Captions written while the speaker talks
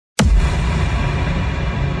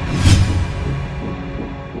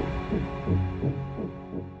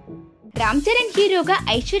రామ్ చరణ్ హీరోగా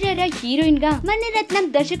ఐశ్వర్య రాయ్ హీరోయిన్ గా మణిరత్నం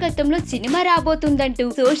దర్శకత్వంలో సినిమా రాబోతుందంటూ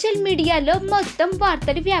సోషల్ మీడియాలో మొత్తం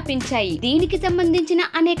వార్తలు వ్యాపించాయి. దీనికి సంబంధించిన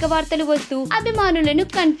అనేక వార్తలు వస్తూ అభిమానులను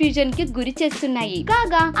కన్ఫ్యూజన్ కి గురి చేస్తున్నాయి.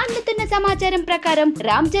 కాగా అందుతున్న సమాచారం ప్రకారం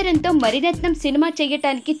రామ్ చరణ్ తో మణిరత్నం సినిమా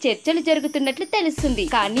చేయటానికి చర్చలు జరుగుతున్నట్లు తెలుస్తుంది.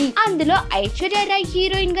 కానీ అందులో ఐశ్వర్య రాయ్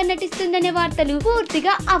హీరోయిన్ గా నటిస్తుందనే వార్తలు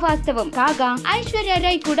పూర్తిగా అవాస్తవం. కాగా ఐశ్వర్య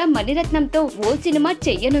రాయ్ కూడా మణిరత్నంతో ఓ సినిమా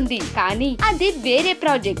చెయ్యనుంది. కానీ అది వేరే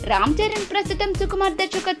ప్రాజెక్ట్. రామ్ చరణ్ ప్రస్తుతం సుకుమార్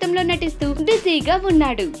దర్శకత్వంలో నటిస్తూ బిజీగా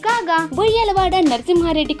ఉన్నాడు. కాగా బొయ్యలవాడ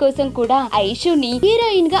నరసింహారెడ్డి కోసం కూడా ఐషుని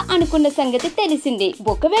హీరోయిన్ గా అనుకున్న సంగతి తెలిసిందే.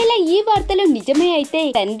 ఒకవేళ ఈ వార్తలు నిజమే అయితే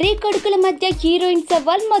తండ్రి కొడుకుల మధ్య హీరోయిన్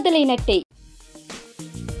సవాల్ మొదలైనట్టే.